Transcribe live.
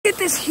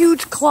this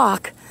huge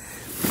clock.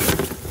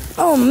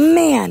 Oh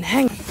man,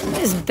 hang on.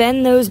 Just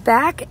bend those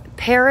back.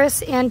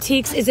 Paris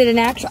Antiques, is it an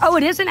actual? Oh,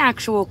 it is an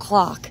actual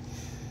clock.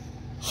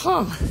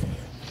 Huh.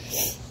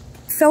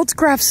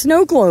 Pfaltzgraff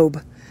snow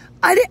globe.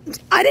 I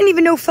didn't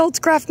even know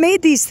Pfaltzgraff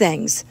made these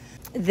things.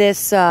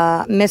 This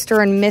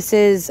Mr. and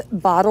Mrs.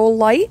 bottle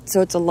light,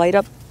 so it's a light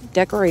up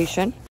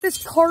decoration.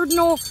 This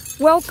cardinal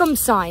welcome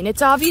sign.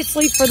 It's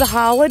obviously for the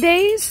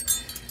holidays.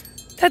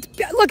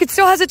 Look, it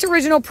still has its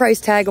original price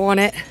tag on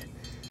it.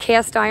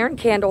 Cast iron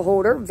candle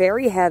holder,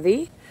 very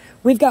heavy.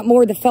 We've got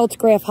more of the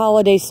Pfaltzgraff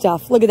holiday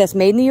stuff. Look at this,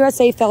 made in the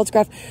USA,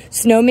 Pfaltzgraff.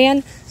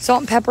 Snowman,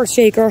 salt and pepper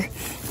shaker.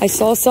 I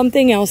saw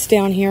something else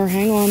down here,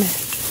 hang on.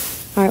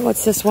 All right,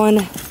 what's this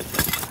one?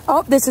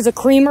 Oh, this is a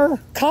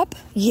creamer cup.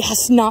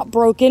 Yes, not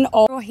broken.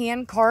 All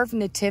hand-carved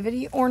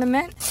nativity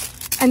ornament.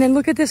 And then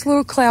look at this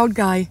little cloud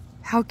guy.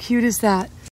 How cute is that?